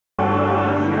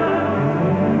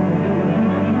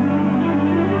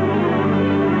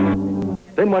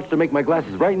They much to make my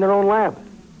glasses right in their own lab.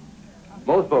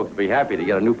 Most folks would be happy to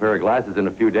get a new pair of glasses in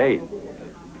a few days.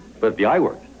 But at the Eye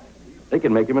Works, they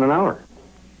can make them in an hour.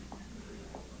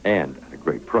 And at a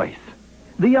great price.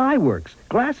 The Eye Works.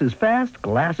 Glasses fast,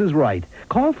 glasses right.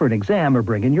 Call for an exam or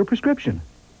bring in your prescription.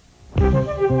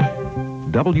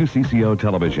 WCCO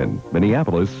Television,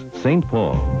 Minneapolis, St.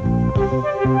 Paul.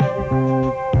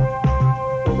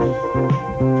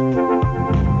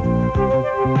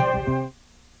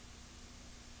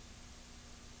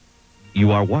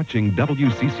 You are watching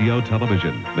WCCO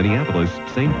Television, Minneapolis,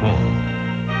 St. Paul.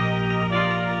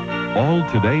 All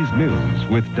today's news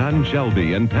with Don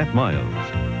Shelby and Pat Miles.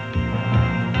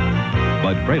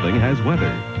 Bud Kraehling has weather.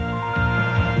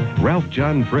 Ralph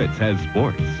Jon Fritz has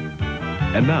sports.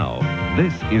 And now,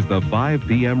 this is the 5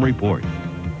 p.m. report.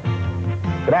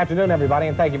 Good afternoon, everybody,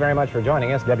 and thank you very much for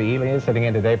joining us. Debbie Ely is sitting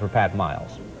in today for Pat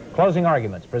Miles. Closing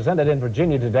arguments presented in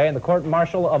Virginia today in the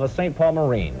court-martial of a St. Paul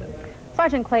Marine.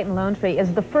 Sergeant Clayton Lonetree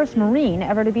is the first Marine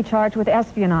ever to be charged with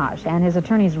espionage, and his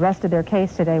attorneys rested their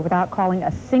case today without calling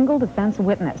a single defense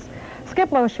witness. Skip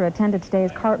Loescher attended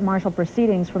today's court-martial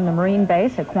proceedings from the Marine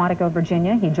base at Quantico,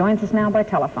 Virginia. He joins us now by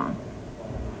telephone.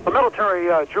 The military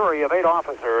jury of 8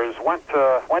 officers went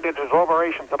into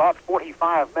deliberations about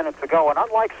 45 minutes ago, and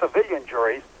unlike civilian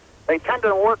juries, they tend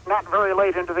to work not very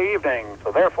late into the evening,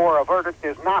 so therefore a verdict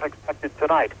is not expected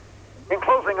tonight. In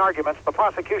closing arguments, the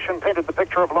prosecution painted the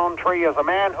picture of Lonetree as a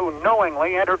man who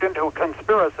knowingly entered into a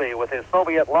conspiracy with his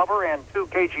Soviet lover and 2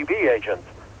 KGB agents.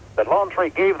 That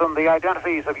Lonetree gave them the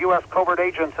identities of U.S. covert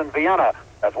agents in Vienna,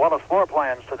 as well as floor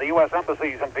plans to the U.S.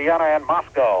 embassies in Vienna and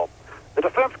Moscow. The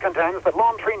defense contends that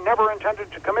Lonetree never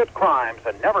intended to commit crimes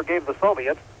and never gave the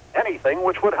Soviets anything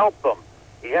which would help them.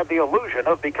 He had the illusion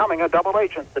of becoming a double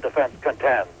agent, the defense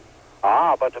contends.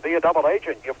 But to be a double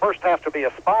agent, you first have to be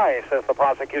a spy, says the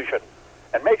prosecution.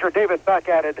 And Major David Beck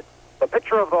added, the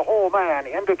picture of the whole man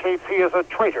indicates he is a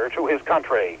traitor to his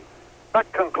country.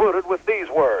 Beck concluded with these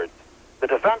words, the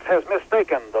defense has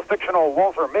mistaken the fictional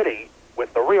Walter Mitty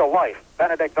with the real-life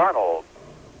Benedict Arnold.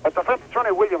 But defense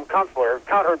attorney William Kunstler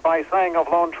countered by saying of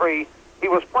Lonetree, he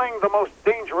was playing the most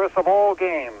dangerous of all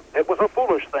games. It was a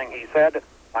foolish thing, he said.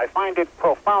 I find it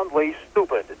profoundly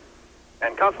stupid.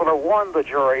 And Kunstler warned the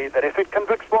jury that if it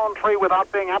convicts Lonetree without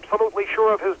being absolutely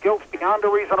sure of his guilt beyond a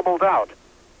reasonable doubt,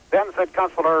 then, said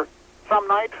Kunstler, some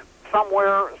night,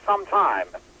 somewhere, sometime,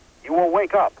 you will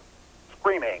wake up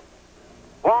screaming.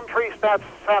 Lonetree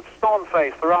sat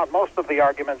stone-faced throughout most of the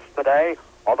arguments today,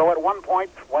 although at one point,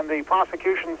 when the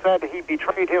prosecution said he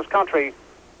betrayed his country,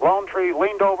 Lonetree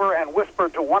leaned over and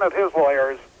whispered to one of his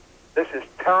lawyers, this is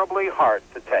terribly hard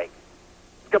to take.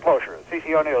 Skip Loescher,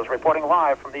 CCO News, reporting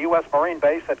live from the U.S. Marine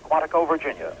base at Quantico,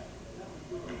 Virginia.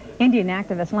 Indian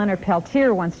activist Leonard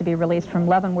Peltier wants to be released from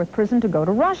Leavenworth Prison to go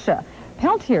to Russia.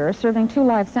 Peltier, serving 2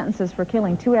 life sentences for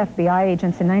killing 2 FBI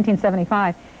agents in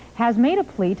 1975, has made a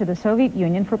plea to the Soviet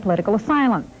Union for political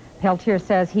asylum. Peltier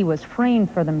says he was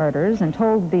framed for the murders and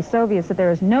told the Soviets that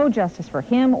there is no justice for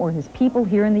him or his people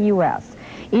here in the U.S.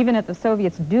 Even if the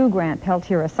Soviets do grant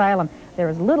Peltier asylum, there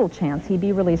is little chance he'd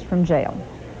be released from jail.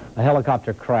 A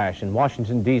helicopter crash in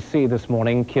Washington, D.C. this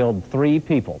morning killed 3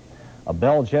 people. A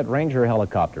Bell Jet Ranger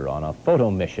helicopter on a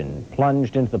photo mission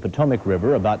plunged into the Potomac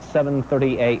River about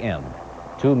 7:30 a.m.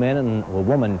 2 men and a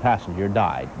woman passenger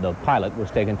died. The pilot was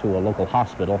taken to a local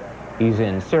hospital. He's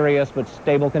in serious but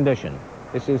stable condition.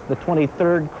 This is the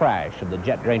 23rd crash of the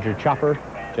Jet Ranger chopper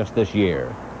just this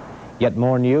year. Yet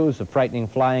more news of frightening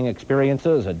flying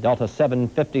experiences. A Delta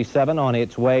 757 on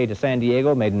its way to San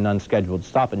Diego made an unscheduled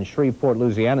stop in Shreveport,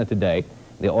 Louisiana today.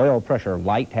 The oil pressure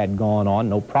light had gone on,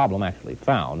 no problem actually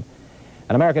found.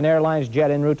 An American Airlines jet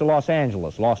en route to Los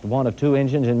Angeles lost 1 of 2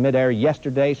 engines in midair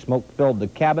yesterday. Smoke filled the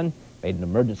cabin, made an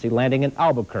emergency landing in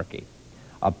Albuquerque.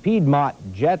 A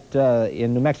Piedmont jet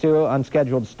in New Mexico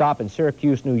unscheduled stop in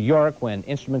Syracuse, New York when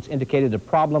instruments indicated a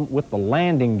problem with the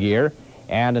landing gear,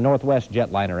 and a Northwest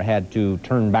jetliner had to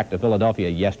turn back to Philadelphia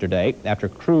yesterday after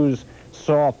crews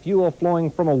saw fuel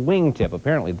flowing from a wingtip.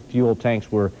 Apparently the fuel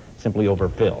tanks were simply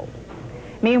overfilled.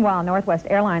 Meanwhile, Northwest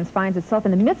Airlines finds itself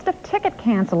in the midst of ticket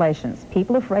cancellations.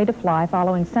 People afraid to fly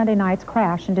following Sunday night's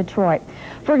crash in Detroit.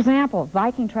 For example,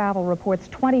 Viking Travel reports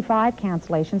 25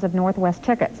 cancellations of Northwest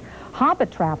tickets.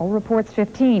 Hobbit Travel reports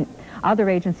 15.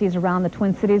 Other agencies around the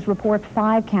Twin Cities report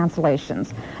 5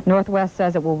 cancellations. Northwest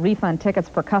says it will refund tickets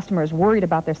for customers worried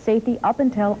about their safety up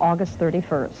until August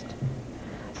 31st.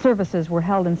 Services were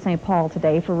held in St. Paul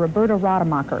today for Roberta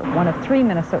Rademacher, one of 3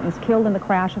 Minnesotans killed in the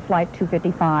crash of Flight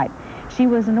 255. She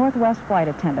was a Northwest flight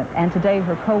attendant, and today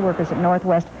her co-workers at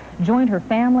Northwest joined her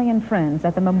family and friends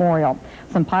at the memorial.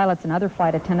 Some pilots and other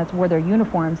flight attendants wore their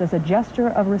uniforms as a gesture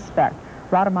of respect.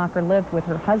 Rademacher lived with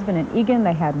her husband in Egan.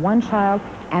 They had one child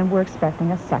and were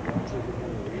expecting a second.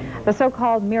 The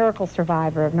so-called miracle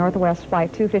survivor of Northwest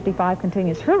Flight 255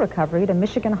 continues her recovery at a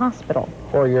Michigan hospital.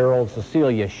 4-year-old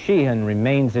Cecilia Sheehan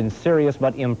remains in serious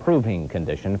but improving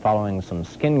condition following some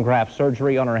skin graft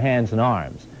surgery on her hands and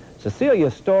arms.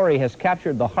 Cecilia's story has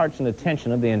captured the hearts and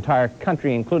attention of the entire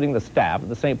country, including the staff at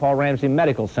the St. Paul Ramsey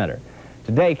Medical Center.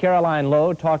 Today, Caroline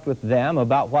Lowe talked with them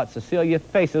about what Cecilia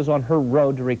faces on her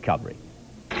road to recovery.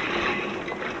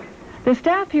 The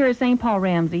staff here at St. Paul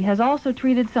Ramsey has also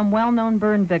treated some well-known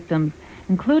burn victims,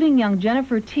 including young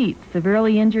Jennifer Teets,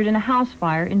 severely injured in a house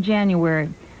fire in January.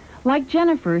 Like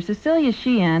Jennifer, Cecilia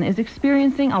Sheehan is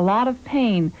experiencing a lot of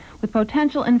pain, with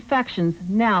potential infections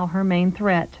now her main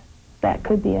threat. That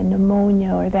could be a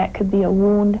pneumonia, or that could be a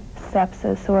wound,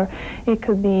 sepsis, or it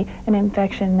could be an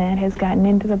infection that has gotten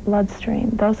into the bloodstream,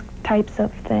 those types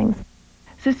of things.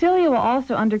 Cecilia will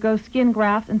also undergo skin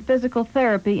grafts and physical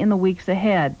therapy in the weeks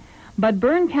ahead. But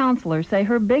burn counselors say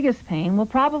her biggest pain will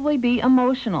probably be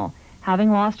emotional,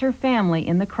 having lost her family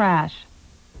in the crash.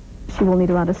 She will need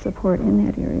a lot of support in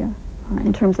that area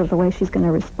in terms of the way she's going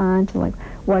to respond to, like,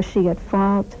 was she at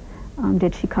fault?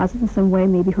 Did she cause it in some way?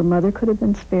 Maybe her mother could have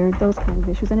been spared, those kind of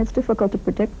issues, and it's difficult to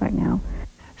predict right now.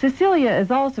 Cecilia is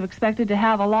also expected to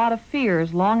have a lot of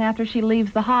fears long after she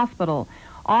leaves the hospital,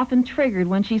 often triggered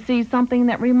when she sees something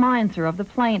that reminds her of the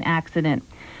plane accident.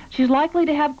 She's likely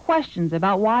to have questions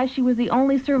about why she was the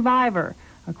only survivor,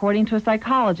 according to a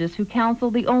psychologist who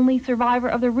counseled the only survivor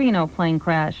of the Reno plane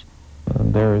crash.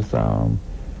 There's a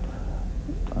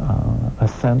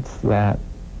sense that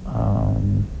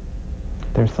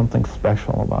there's something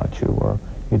special about you, or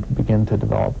you begin to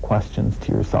develop questions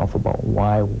to yourself about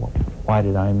why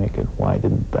did I make it, why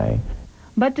didn't they?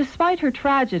 But despite her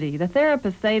tragedy, the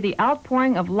therapists say the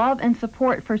outpouring of love and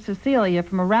support for Cecilia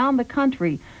from around the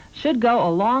country should go a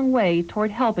long way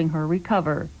toward helping her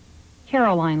recover.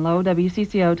 Caroline Lowe,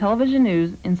 WCCO Television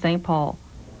News in St. Paul.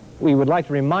 We would like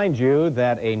to remind you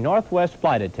that a Northwest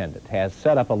flight attendant has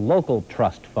set up a local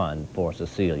trust fund for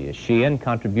Cecilia Sheehan.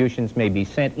 Contributions may be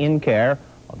sent in care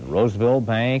on the Roseville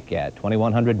Bank at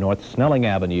 2100 North Snelling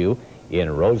Avenue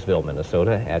in Roseville,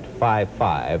 Minnesota at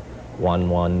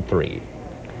 55113.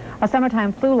 A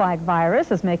summertime flu-like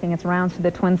virus is making its rounds to the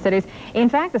Twin Cities. In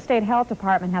fact, the state health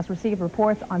department has received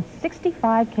reports on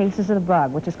 65 cases of the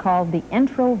bug, which is called the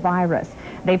enterovirus.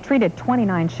 They've treated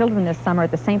 29 children this summer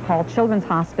at the St. Paul Children's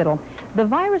Hospital. The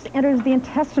virus enters the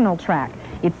intestinal tract.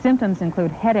 Its symptoms include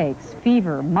headaches,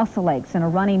 fever, muscle aches, and a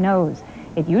runny nose.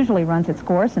 It usually runs its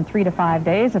course in 3 to 5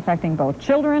 days, affecting both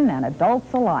children and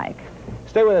adults alike.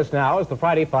 Stay with us now as the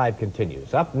Friday Five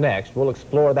continues. Up next, we'll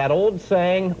explore that old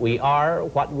saying, we are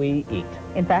what we eat.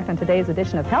 In fact, on today's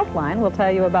edition of Healthline, we'll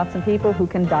tell you about some people who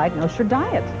can diagnose your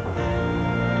diet.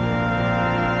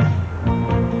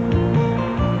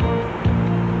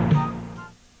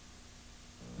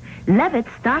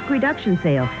 Levitt's Stock Reduction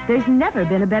Sale. There's never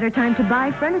been a better time to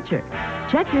buy furniture.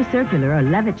 Check your circular or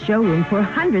Levitt's showroom for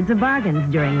hundreds of bargains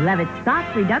during Levitt's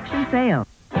Stock Reduction Sale.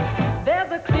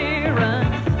 There's a clearance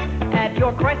at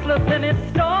your Chrysler Plymouth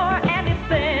store, and it's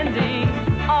sending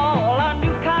all our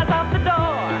new cars out the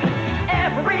door.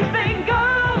 Everything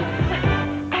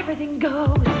goes. Everything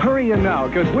goes. Hurry in now,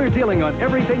 because we're dealing on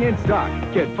everything in stock.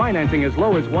 Get financing as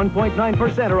low as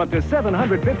 1.9% or up to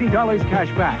 $750 cash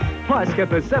back. Plus, get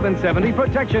the 770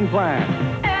 protection plan.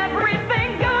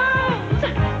 Everything goes.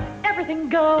 Everything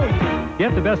goes.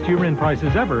 Get the best year-end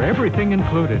prices ever. Everything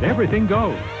included. Everything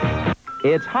goes.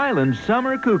 It's Highland's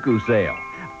Summer Cuckoo Sale.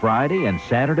 Friday and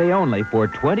Saturday only for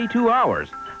 22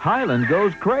 hours. Highland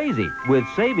goes crazy with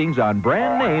savings on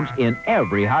brand names in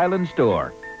every Highland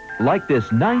store. Like this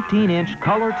 19-inch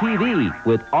color TV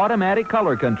with automatic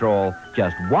color control,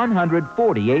 just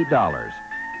 $148.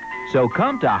 So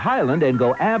come to Highland and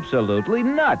go absolutely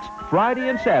nuts Friday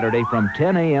and Saturday from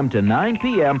 10 a.m. to 9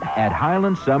 p.m. at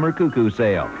Highland Summer Cuckoo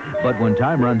Sale. But when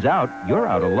time runs out, you're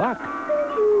out of luck.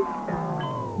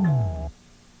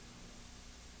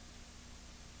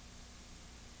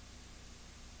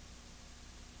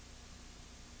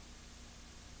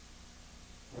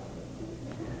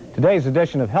 Today's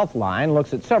edition of Healthline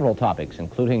looks at several topics,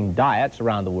 including diets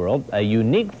around the world, a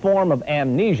unique form of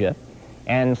amnesia,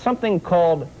 and something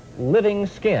called living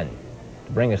skin.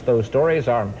 To bring us those stories,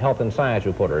 our health and science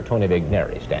reporter, Tony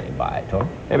Vigneri, standing by. Tony?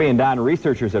 Debbie and Don,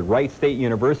 researchers at Wright State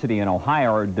University in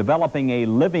Ohio are developing a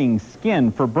living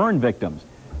skin for burn victims.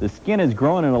 The skin is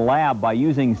grown in a lab by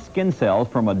using skin cells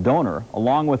from a donor,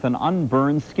 along with an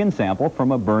unburned skin sample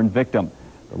from a burned victim.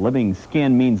 The living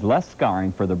skin means less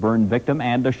scarring for the burn victim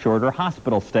and a shorter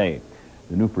hospital stay.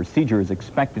 The new procedure is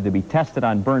expected to be tested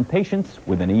on burn patients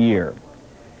within a year.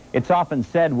 It's often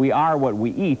said we are what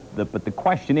we eat, but the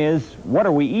question is, what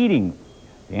are we eating?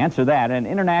 To answer that, an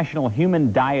international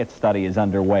human diet study is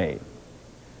underway.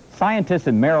 Scientists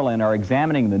in Maryland are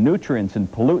examining the nutrients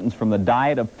and pollutants from the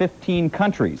diet of 15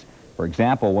 countries. For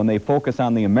example, when they focus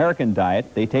on the American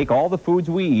diet, they take all the foods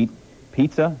we eat,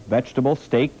 pizza, vegetables,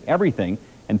 steak, everything,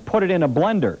 and put it in a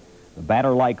blender. The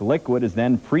batter-like liquid is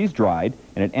then freeze-dried,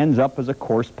 and it ends up as a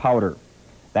coarse powder.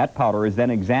 That powder is then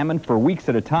examined for weeks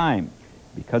at a time.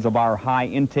 Because of our high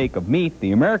intake of meat,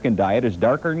 the American diet is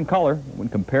darker in color when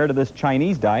compared to this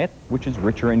Chinese diet, which is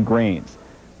richer in grains.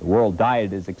 The world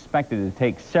diet is expected to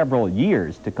take several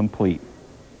years to complete.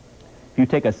 If you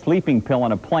take a sleeping pill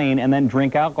on a plane and then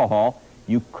drink alcohol,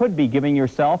 you could be giving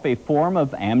yourself a form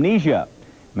of amnesia.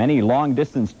 Many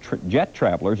long-distance jet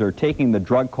travelers are taking the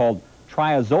drug called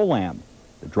triazolam.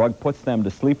 The drug puts them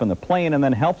to sleep on the plane and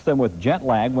then helps them with jet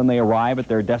lag when they arrive at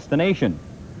their destination.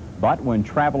 But when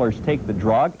travelers take the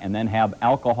drug and then have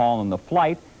alcohol on the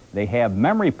flight, they have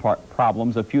memory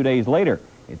problems a few days later.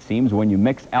 It seems when you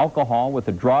mix alcohol with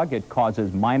the drug, it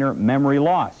causes minor memory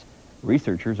loss.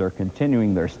 Researchers are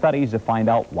continuing their studies to find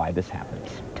out why this happens.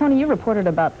 Tony, you reported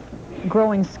about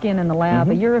growing skin in the lab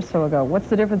a year or so ago. What's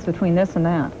the difference between this and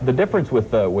that? The difference with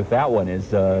that one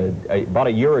is about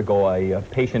a year ago, a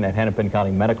patient at Hennepin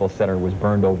County Medical Center was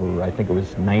burned over, I think it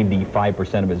was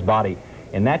 95% of his body.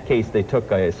 In that case, they took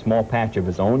a small patch of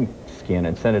his own skin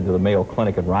and sent it to the Mayo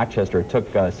Clinic in Rochester. It took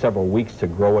several weeks to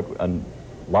grow it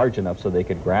large enough so they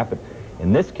could graft it.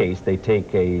 In this case, they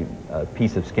take a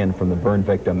piece of skin from the burn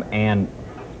victim and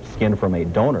skin from a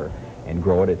donor and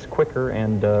grow it. It's quicker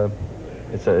and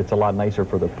it's a lot nicer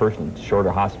for the person.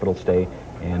 Shorter hospital stay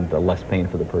and less pain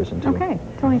for the person, too. Okay.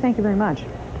 Tony, thank you very much.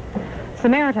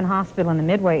 Samaritan Hospital in the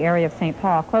Midway area of St.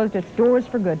 Paul closed its doors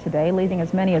for good today, leaving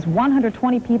as many as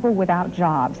 120 people without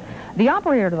jobs. The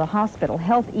operator of the hospital,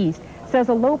 Health East, says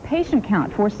a low patient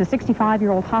count forced the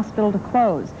 65-year-old hospital to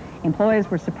close.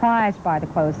 Employees were surprised by the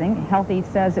closing. Health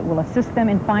East says it will assist them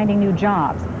in finding new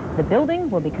jobs. The building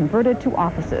will be converted to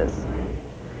offices.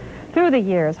 Through the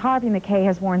years, Harvey MacKay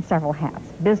has worn several hats: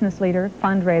 business leader,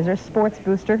 fundraiser, sports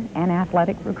booster, and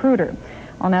athletic recruiter.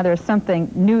 Well, now there's something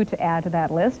new to add to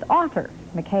that list. Author.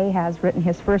 MacKay has written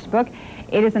his first book.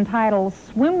 It is entitled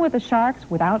Swim with the Sharks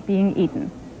Without Being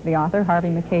Eaten. The author, Harvey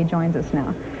MacKay, joins us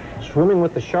now. Swimming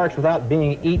with the sharks without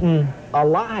being eaten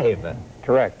alive.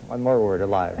 Correct. One more word,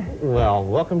 alive. Well,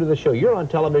 welcome to the show. You're on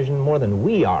television more than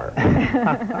we are.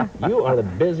 You are the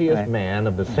busiest man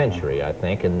of the century, I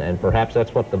think, and perhaps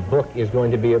that's what the book is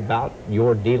going to be about,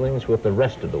 your dealings with the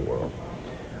rest of the world.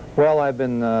 Well, I've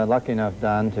been lucky enough,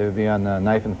 Don, to be on the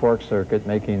knife and fork circuit,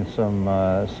 making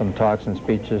some talks and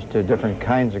speeches to different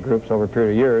kinds of groups over a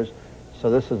period of years. So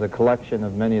this is a collection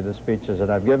of many of the speeches that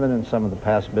I've given and some of the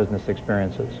past business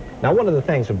experiences. Now, one of the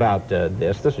things about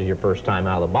this is your first time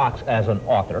out of the box as an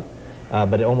author,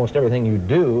 but almost everything you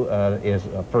do is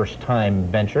a first-time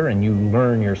venture, and you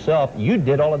learn yourself. You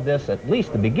did all of this, at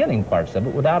least the beginning parts of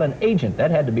it, without an agent.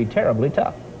 That had to be terribly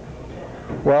tough.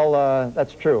 Well,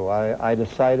 that's true. I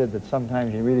decided that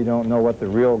sometimes you really don't know what the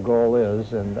real goal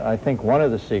is, and I think one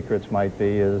of the secrets might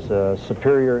be is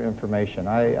superior information.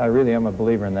 I really am a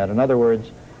believer in that. In other words,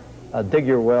 dig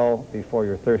your well before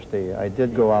you're thirsty. I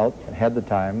did go out and had the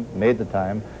time, made the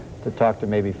time, to talk to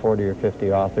maybe 40 or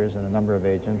 50 authors and a number of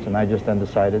agents, and I just then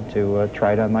decided to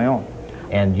try it on my own.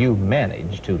 And you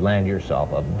managed to land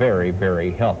yourself a very,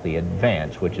 very healthy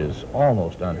advance, which is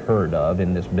almost unheard of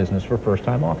in this business for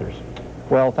first-time authors.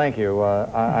 Well, thank you.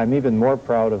 I'm even more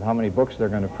proud of how many books they're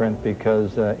going to print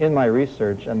because in my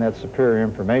research and that superior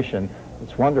information,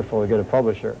 it's wonderful to get a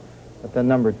publisher. But then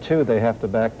number two, they have to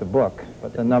back the book.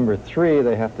 But then number three,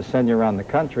 they have to send you around the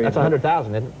country. That's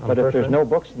 100,000, isn't it? But if there's no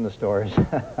books in the stores,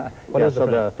 what is so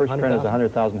the first print is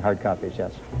 100,000 hard copies,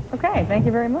 yes. Okay, thank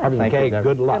you very much. Harvey MacKay,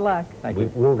 good luck. Good luck. Thank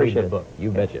you. We'll read the book.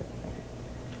 You betcha.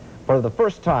 For the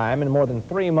first time in more than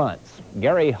 3 months,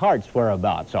 Gary Hart's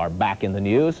whereabouts are back in the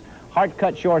news. Hart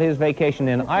cut short his vacation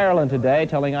in Ireland today,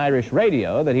 telling Irish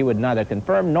radio that he would neither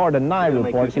confirm nor deny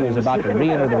reports he was about to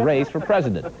re-enter the race for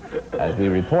president. As we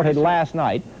reported last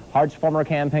night, Hart's former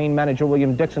campaign manager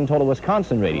William Dixon told a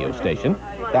Wisconsin radio station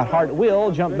that Hart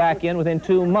will jump back in within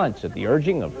 2 months at the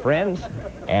urging of friends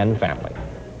and family.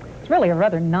 It's really a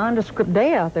rather nondescript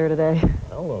day out there today.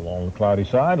 Well, along the cloudy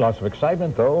side, lots of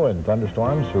excitement, though, and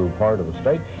thunderstorms through part of the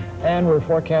state. And we're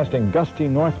forecasting gusty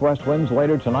northwest winds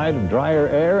later tonight, and drier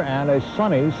air, and a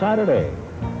sunny Saturday.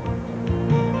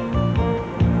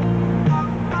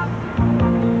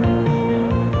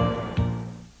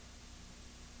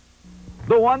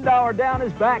 The $1 down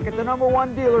is back at the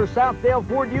 #1 dealer, Southdale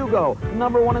Ford Yugo.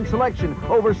 #1 in selection,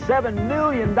 over $7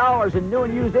 million in new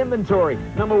and used inventory.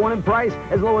 #1 in price,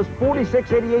 as low as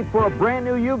 $46.88 for a brand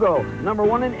new Yugo.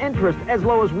 #1 in interest, as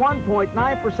low as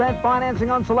 1.9% financing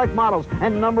on select models.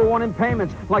 And #1 in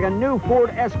payments, like a new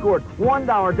Ford Escort,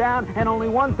 $1 down and only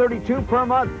 $132 per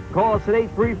month. Call us at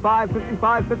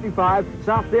 835-5555,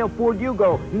 Southdale Ford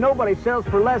Yugo. Nobody sells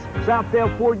for less. Southdale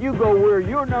Ford Yugo, we're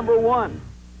your #1.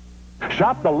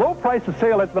 Shop the low prices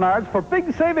sale at Menards for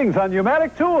big savings on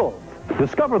pneumatic tools.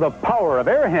 Discover the power of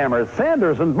air hammers,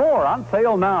 sanders, and more on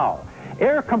sale now.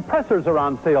 Air compressors are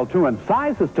on sale too, in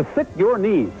sizes to fit your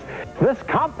needs. This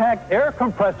compact air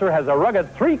compressor has a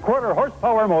rugged 3/4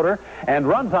 horsepower motor and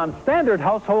runs on standard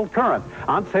household current.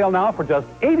 On sale now for just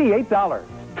 $88.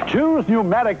 Choose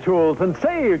pneumatic tools and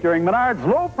save during Menards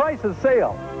low prices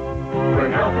sale. We're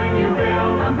helping you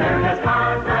build America's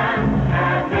heartland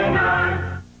at Menards.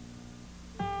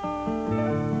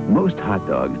 Most hot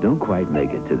dogs don't quite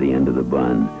make it to the end of the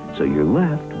bun, so you're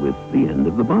left with the end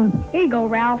of the bun. Here you go,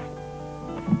 Ralph.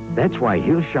 That's why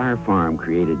Hillshire Farm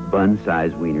created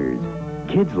bun-size wieners.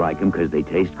 Kids like them because they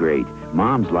taste great.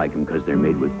 Moms like them because they're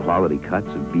made with quality cuts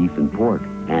of beef and pork.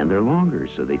 And they're longer,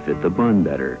 so they fit the bun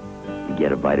better. You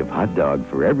get a bite of hot dog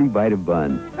for every bite of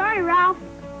bun. Sorry, Ralph.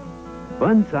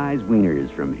 Bun-size wieners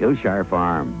from Hillshire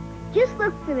Farm. Just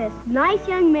look for this nice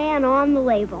young man on the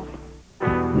label.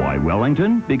 Why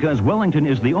Wellington? Because Wellington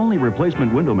is the only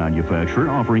replacement window manufacturer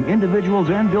offering individuals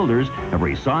and builders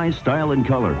every size, style, and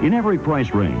color in every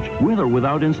price range, with or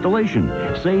without installation.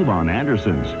 Save on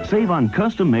Andersons. Save on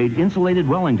custom-made insulated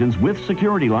Wellingtons with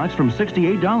security locks from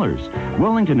 $68.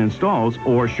 Wellington installs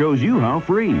or shows you how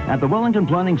free at the Wellington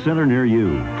Planning Center near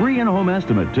you. Free in-home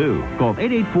estimate, too. Call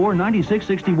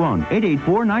 884-9661.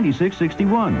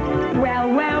 884-9661. Well,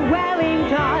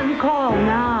 Wellington, call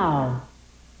now.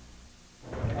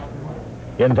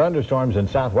 In thunderstorms in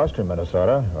southwestern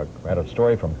Minnesota, I read a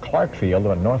story from Clarkfield,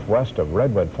 northwest of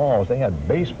Redwood Falls. They had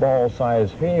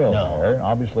baseball-sized hail there,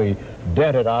 obviously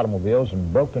dented automobiles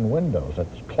and broken windows. That's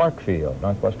Clarkfield,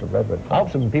 northwest of Redwood Falls. I hope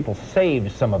some people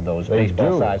saved some of those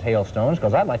baseball-sized hailstones,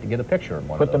 because I'd like to get a picture of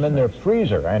one Put of those them in their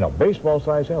freezer. I know,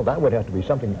 baseball-sized hail. That would have to be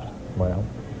something, well,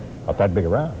 not that big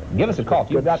around. Give us a call.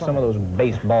 If you've got some of those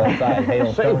baseball-sized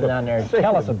hailstones down there,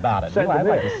 tell us about it. I'd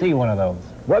like to see one of those.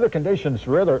 Weather conditions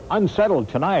rather unsettled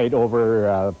tonight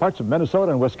over parts of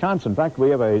Minnesota and Wisconsin. In fact, we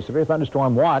have a severe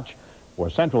thunderstorm watch for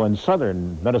central and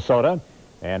southern Minnesota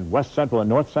and west central and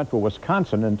north central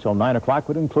Wisconsin until 9 o'clock.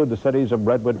 Would include the cities of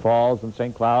Redwood Falls and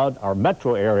St. Cloud, our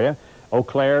metro area, Eau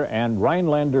Claire, and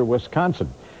Rhinelander, Wisconsin.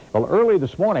 Well, early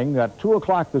this morning, at 2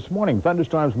 o'clock this morning,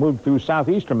 thunderstorms moved through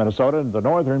southeastern Minnesota and the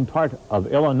northern part of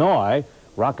Illinois,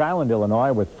 Rock Island,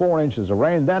 Illinois, with 4 inches of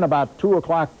rain. Then about 2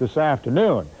 o'clock this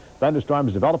afternoon,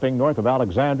 thunderstorms developing north of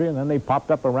Alexandria, and then they popped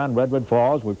up around Redwood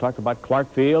Falls. We've talked about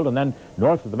Clarkfield, and then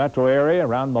north of the metro area,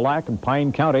 around Mille Lacs and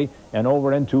Pine County, and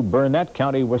over into Burnett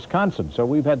County, Wisconsin. So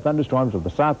we've had thunderstorms of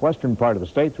the southwestern part of the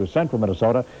state through central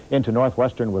Minnesota into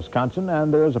northwestern Wisconsin,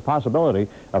 and there is a possibility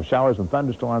of showers and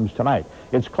thunderstorms tonight.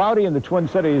 It's cloudy in the Twin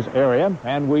Cities area,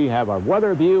 and we have our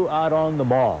weather view out on the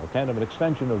mall, kind of an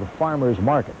extension of the farmer's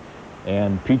market.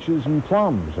 And peaches and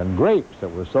plums and grapes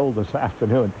that were sold this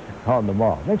afternoon on the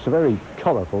mall. Makes a very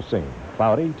colorful scene.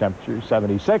 Cloudy, temperature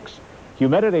 76,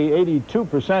 humidity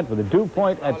 82% with a dew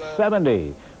point at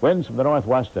 70. Winds from the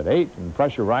northwest at 8 and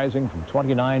pressure rising from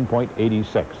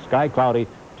 29.86. Sky cloudy,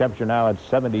 temperature now at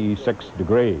 76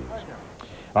 degrees.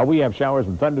 We have showers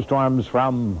and thunderstorms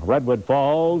from Redwood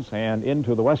Falls and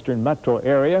into the western metro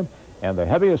area. And the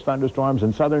heaviest thunderstorms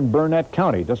in southern Burnett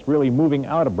County, just really moving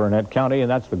out of Burnett County,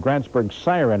 and that's the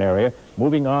Grantsburg-Siren area,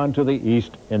 moving on to the east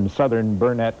in southern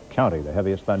Burnett County, the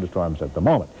heaviest thunderstorms at the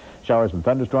moment. Showers and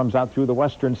thunderstorms out through the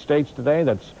western states today.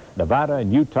 That's Nevada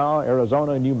and Utah,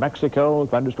 Arizona, New Mexico,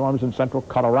 thunderstorms in central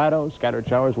Colorado, scattered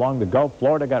showers along the Gulf.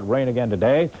 Florida got rain again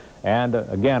today. And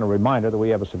again, a reminder that we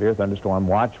have a severe thunderstorm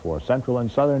watch for central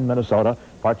and southern Minnesota,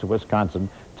 parts of Wisconsin,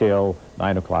 till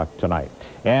 9 o'clock tonight.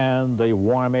 And the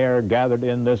warm air gathered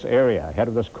in this area ahead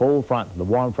of this cold front, the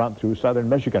warm front through southern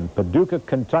Michigan. Paducah,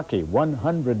 Kentucky,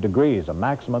 100 degrees, a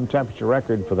maximum temperature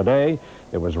record for the day.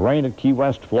 There was rain at Key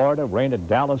West, Florida, rain at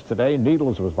Dallas today.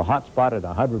 Needles was the hot spot at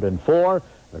 104.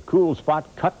 The cool spot,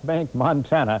 Cut Bank,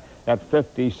 Montana, at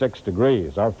 56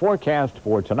 degrees. Our forecast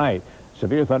for tonight: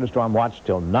 severe thunderstorm watch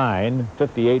till 9,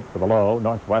 58 for the low,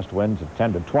 northwest winds at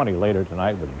 10 to 20 later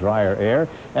tonight with drier air,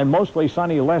 and mostly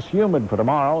sunny, less humid for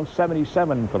tomorrow,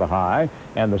 77 for the high,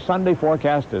 and the Sunday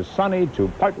forecast is sunny to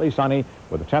partly sunny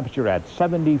with a temperature at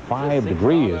 75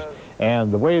 degrees.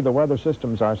 And the way the weather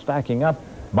systems are stacking up,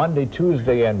 Monday,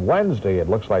 Tuesday, and Wednesday, it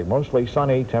looks like mostly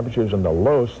sunny, temperatures in the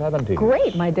low 70s.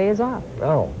 Great, my day is off.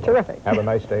 Oh. Terrific. Have a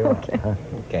nice day off.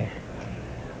 Okay.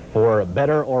 For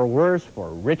better or worse, for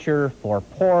richer, for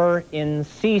poorer, in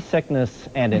seasickness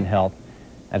and in health.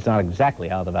 That's not exactly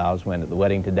how the vows went at the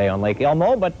wedding today on Lake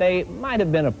Elmo, but they might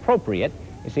have been appropriate.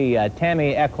 You see,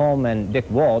 Tammy Ekholm and Dick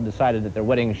Wald decided that their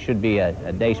wedding should be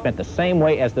a day spent the same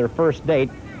way as their first date.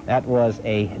 That was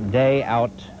a day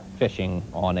out fishing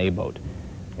on a boat.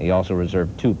 He also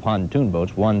reserved 2 pontoon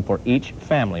boats, one for each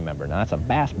family member. Now, that's a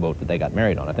bass boat that they got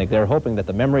married on. I think they're hoping that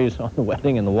the memories on the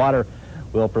wedding in the water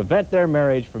will prevent their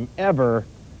marriage from ever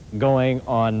going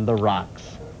on the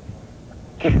rocks.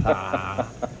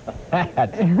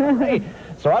 That's great.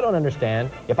 So I don't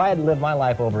understand. If I had to live my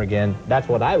life over again, that's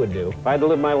what I would do. If I had to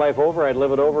live my life over, I'd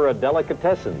live it over a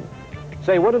delicatessen.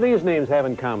 Say, what do these names have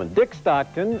in common? Dick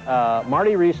Stockton,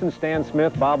 Marty Reeson, Stan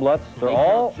Smith, Bob Lutz. They're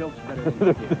all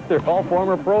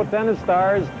former pro tennis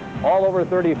stars, all over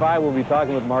 35. We'll be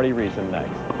talking with Marty Reeson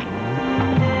next.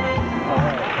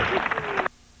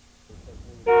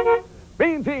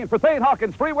 Bean Team for St.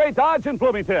 Hawkins Freeway Dodge in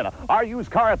Bloomington. Our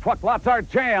used car and truck lots are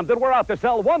jammed, and we're out to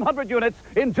sell 100 units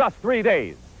in just 3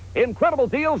 days. Incredible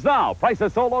deals now.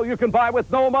 Prices so low you can buy with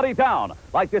no money down.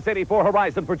 Like this 84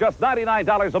 Horizon for just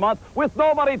 $99 a month with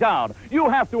no money down. You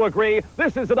have to agree,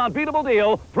 this is an unbeatable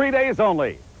deal, 3 days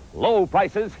only. Low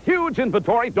prices, huge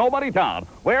inventory, no money down.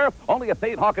 Where? Only at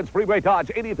St. Hawkins Freeway Dodge,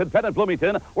 80th and Penn in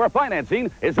Bloomington, where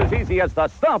financing is as easy as the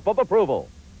stamp of approval.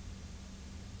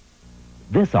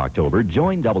 This October,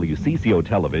 join WCCO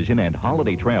Television and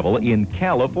Holiday Travel in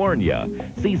California.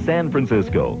 See San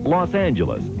Francisco, Los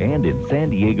Angeles, and in San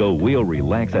Diego, we'll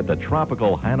relax at the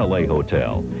tropical Hanalei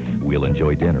Hotel. We'll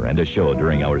enjoy dinner and a show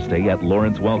during our stay at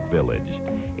Lawrence Welk Village.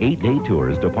 8-day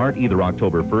tours depart either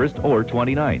October 1st or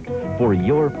 29th. For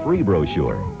your free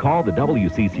brochure, call the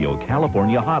WCCO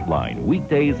California hotline,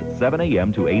 weekdays 7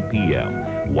 a.m. to 8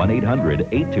 p.m.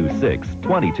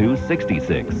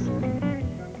 1-800-826-2266.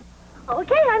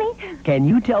 Okay, honey. Can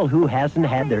you tell who hasn't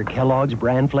had their Kellogg's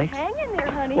bran flakes? Hang in there,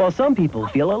 honey. Well, some people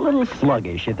feel a little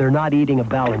sluggish if they're not eating a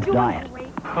balanced diet.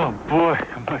 Oh, boy,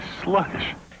 am I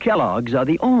sluggish. Kellogg's are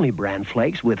the only bran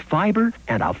flakes with fiber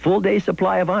and a full day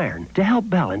supply of iron to help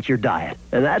balance your diet.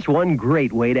 And that's one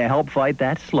great way to help fight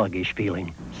that sluggish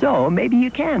feeling. So maybe you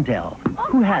can tell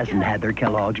who hasn't had their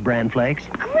Kellogg's bran flakes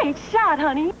Great shot,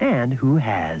 honey. and who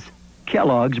has.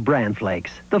 Kellogg's bran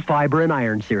flakes, the fiber and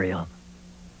iron cereal.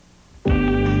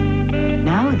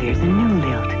 Now there's a new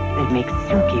lilt that makes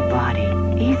silky body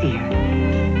easier.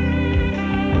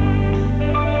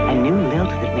 A new lilt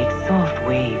that makes soft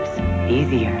waves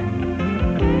easier.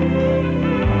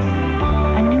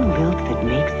 A new lilt that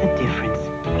makes the difference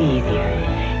easier.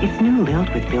 It's new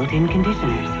lilt with built-in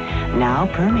conditioners. Now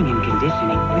perming and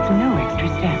conditioning with no extra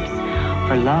steps.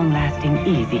 For long-lasting,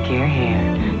 easy care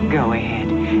hair. Go ahead.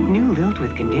 New lilt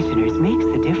with conditioners makes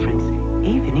the difference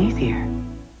even easier.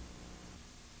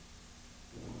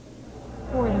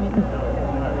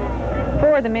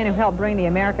 Four of the men who helped bring the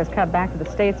America's Cup back to the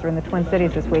States are in the Twin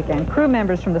Cities this weekend. Crew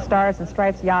members from the Stars and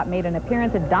Stripes yacht made an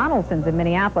appearance at Donaldson's in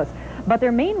Minneapolis. But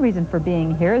their main reason for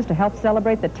being here is to help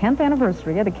celebrate the 10th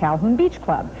anniversary of the Calhoun Beach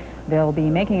Club. They'll be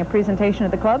making a presentation at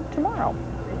the club tomorrow.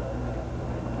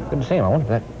 Good to see him. I wonder if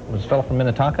that was a fellow from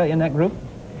Minnetonka in that group?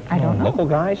 I don't know. Local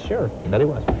guys? Sure. I bet he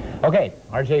was. Okay,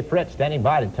 R.J. Fritz standing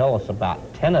by to tell us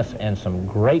about tennis and some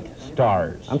great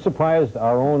stars. I'm surprised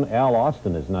our own Al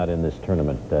Austin is not in this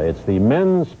tournament. It's the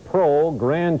Men's Pro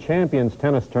Grand Champions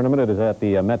Tennis Tournament. It is at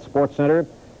the Met Sports Center.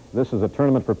 This is a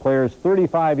tournament for players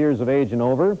 35 years of age and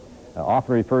over,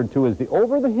 often referred to as the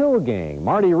Over the Hill Gang.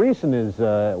 Marty Reeson is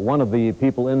one of the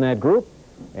people in that group,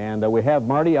 and we have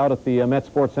Marty out at the Met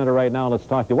Sports Center right now. Let's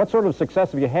talk to you. What sort of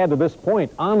success have you had to this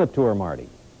point on the tour, Marty?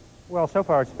 Well, so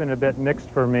far it's been a bit mixed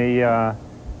for me.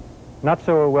 Not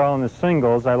so well in the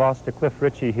singles. I lost to Cliff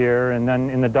Ritchie here, and then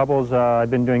in the doubles I've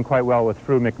been doing quite well with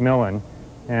Fru McMillan.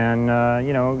 And,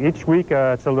 you know, each week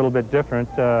it's a little bit different.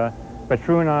 But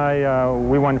Fru and I,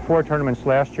 we won 4 tournaments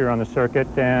last year on the circuit,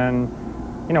 and,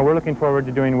 you know, we're looking forward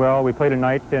to doing well. We play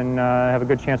tonight and have a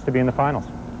good chance to be in the finals.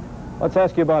 Let's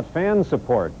ask you about fan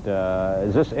support.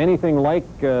 Is this anything like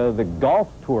the golf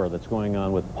tour that's going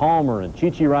on with Palmer and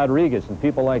Chichi Rodriguez and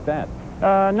people like that?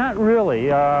 Not really.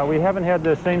 We haven't had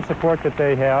the same support that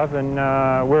they have, and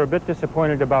we're a bit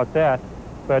disappointed about that.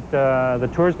 But the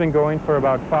tour's been going for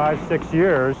about 5-6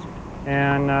 years,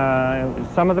 and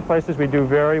some of the places we do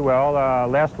very well.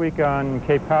 Last week on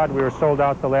Cape Cod, we were sold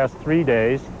out the last 3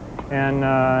 days, and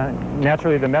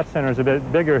naturally the Met Center is a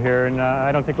bit bigger here, and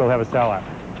I don't think we'll have a sellout.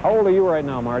 How old are you right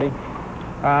now, Marty?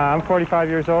 I'm 45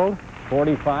 years old.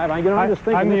 45. I'm just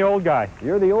thinking. I'm the old guy.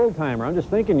 You're the old timer. I'm just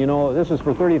thinking, you know, this is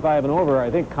for 35 and over.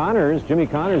 I think Jimmy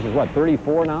Connors is what,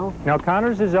 34 now? Now,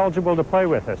 Connors is eligible to play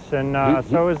with us, and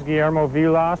so is Guillermo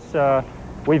Vilas.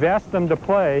 We've asked them to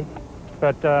play,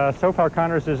 but so far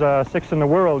Connors is 6th in the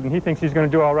world, and he thinks he's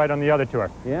going to do all right on the other tour.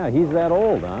 Yeah, he's that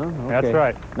old, huh? Okay. That's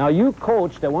right. Now,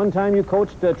 at one time you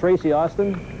coached Tracy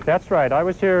Austin? That's right. I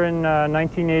was here in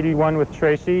 1981 with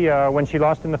Tracy when she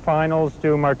lost in the finals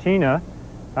to Martina.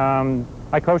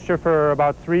 I coached her for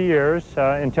about 3 years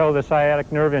until the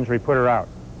sciatic nerve injury put her out.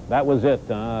 That was it.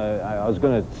 I was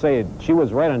going to say she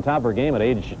was right on top of her game at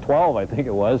age 12, I think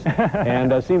it was,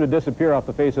 and seemed to disappear off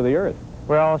the face of the earth.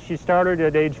 Well, she started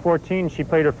at age 14. She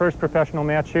played her first professional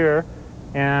match here,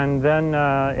 and then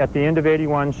at the end of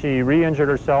 81, she re-injured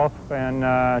herself,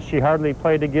 and she hardly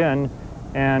played again,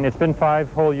 and it's been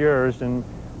 5 whole years, and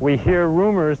we hear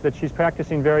rumors that she's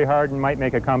practicing very hard and might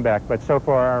make a comeback, but so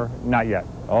far, not yet.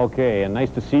 Okay, and nice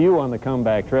to see you on the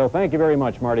comeback trail. Thank you very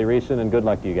much, Marty Reeson, and good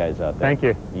luck to you guys out there. Thank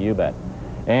you. You bet.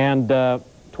 And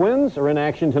Twins are in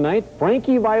action tonight.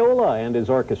 Frankie Viola and his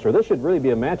orchestra. This should really be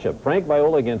a matchup. Frank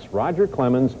Viola against Roger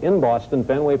Clemens in Boston,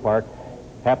 Fenway Park.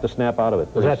 Have to snap out of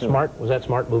it. Was that smart? Was that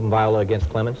smart, moving Viola against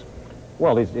Clemens?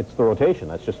 Well, it's the rotation.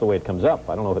 That's just the way it comes up.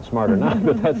 I don't know if it's smart or not,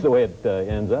 but that's the way it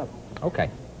ends up. Okay.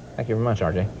 Thank you very much,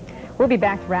 RJ. We'll be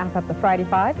back to wrap up the Friday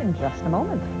Five in just a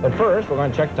moment. But first, we're going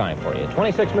to check time for you.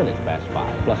 26 minutes past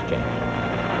 5, plus change.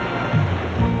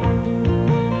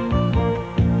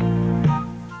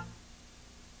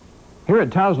 Here at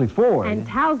Towsley Ford and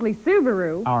Towsley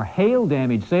Subaru, our hail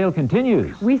damage sale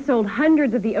continues. We sold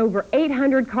hundreds of the over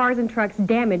 800 cars and trucks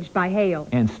damaged by hail.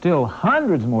 And still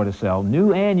hundreds more to sell,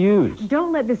 new and used.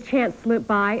 Don't let this chance slip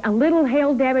by. A little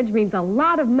hail damage means a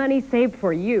lot of money saved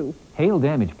for you. Hail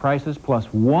damage prices plus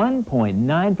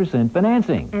 1.9%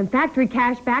 financing. And factory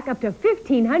cash back up to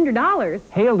 $1,500.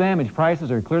 Hail damage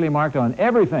prices are clearly marked on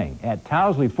everything at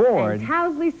Towsley Ford and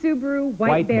Towsley Subaru,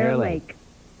 White Bear Lake.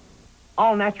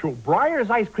 All Natural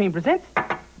Breyers Ice Cream presents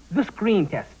the screen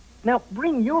test. Now,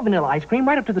 bring your vanilla ice cream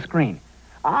right up to the screen.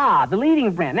 Ah, the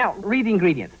leading brand. Now, read the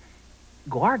ingredients.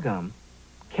 Guar gum,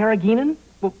 carrageenan.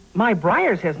 Well, my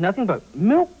Breyers has nothing but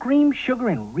milk, cream, sugar,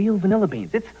 and real vanilla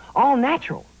beans. It's all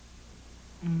natural.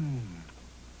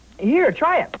 Here,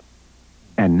 try it.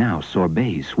 And now,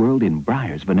 sorbets swirled in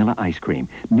Breyers vanilla ice cream.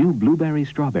 New blueberry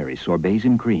strawberry sorbets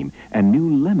in cream. And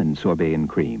new lemon sorbet in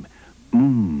cream.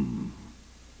 Mmm.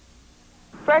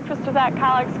 Breakfast without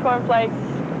Kellogg's cornflakes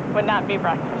would not be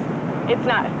breakfast. It's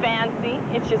not fancy,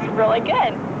 it's just really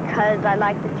good. Because I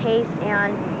like the taste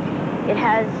and it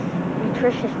has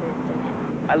nutritiousness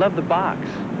in it. I love the box.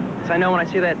 So I know when I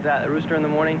see that rooster in the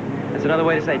morning, it's another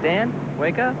way to say, Dan,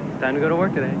 wake up. It's time to go to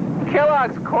work today.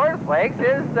 Kellogg's Cornflakes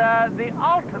is the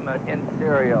ultimate in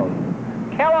cereals.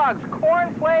 Kellogg's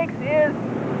Cornflakes is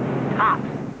tops.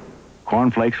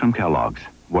 Cornflakes from Kellogg's.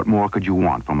 What more could you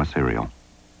want from a cereal?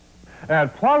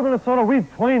 At Plowed, Minnesota,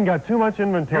 we've plain got too much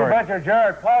inventory. You betcha,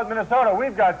 Jared. Plowed, Minnesota,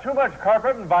 we've got too much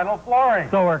carpet and vinyl flooring.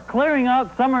 So we're clearing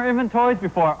out summer inventories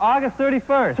before August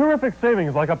 31st. Terrific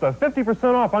savings, like up to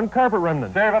 50% off on carpet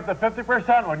remnants. Save up to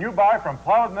 50% when you buy from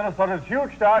Plowed, Minnesota's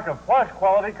huge stock of plush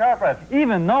quality carpet.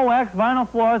 Even no-wax vinyl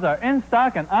floors are in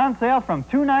stock and on sale from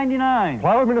 $2.99.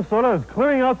 Plowed, Minnesota is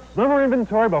clearing out summer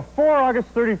inventory before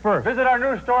August 31st. Visit our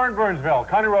new store in Burnsville,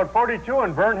 County Road 42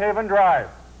 and Burnhaven Drive.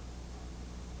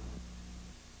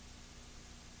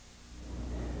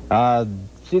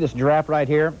 See this giraffe right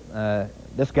here?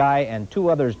 This guy and 2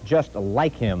 others just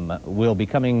like him will be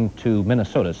coming to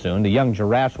Minnesota soon. The young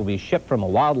giraffes will be shipped from a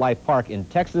wildlife park in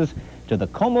Texas to the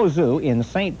Como Zoo in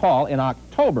St. Paul in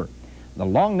October. The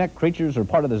long-necked creatures are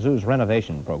part of the zoo's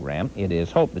renovation program. It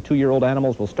is hoped the 2-year-old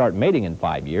animals will start mating in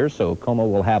 5 years, so Como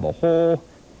will have a whole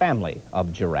family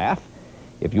of giraffe.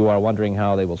 If you are wondering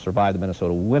how they will survive the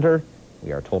Minnesota winter,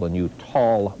 we are told a new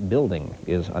tall building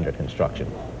is under construction.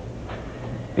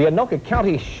 The Anoka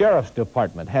County Sheriff's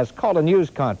Department has called a news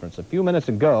conference a few minutes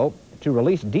ago to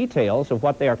release details of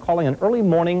what they are calling an early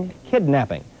morning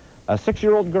kidnapping. A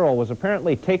 6-year-old girl was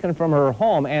apparently taken from her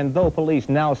home, and though police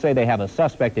now say they have a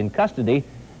suspect in custody,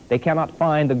 they cannot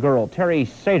find the girl. Terry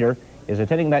Sater is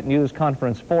attending that news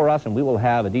conference for us, and we will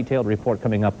have a detailed report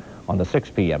coming up on the 6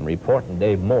 p.m. report. And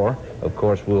Dave Moore, of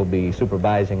course, will be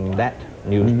supervising that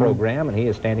news program, and he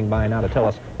is standing by now to tell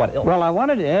us what else. Well, I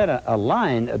wanted to add a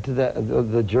line to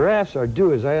the giraffes are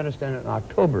due, as I understand it, in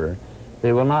October.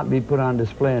 They will not be put on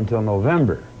display until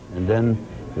November, and then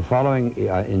the following,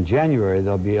 in January,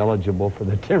 they'll be eligible for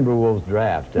the Timberwolves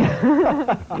draft.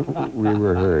 We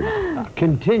were heard.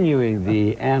 Continuing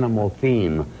the animal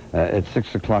theme at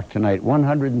 6 o'clock tonight,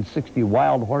 160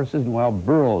 wild horses and wild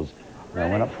burros They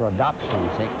went up for adoption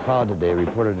in St. Cloud today.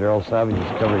 Reporter Darrell Savage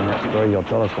is covering that story. He'll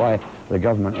tell us why the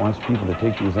government wants people to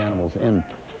take these animals in.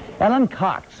 Ellen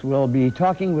Cox will be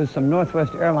talking with some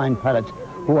Northwest Airline pilots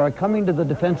who are coming to the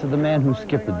defense of the man who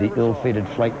skipped the ill-fated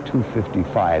Flight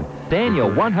 255. Daniel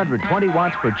 120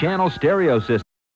 watts per channel stereo system.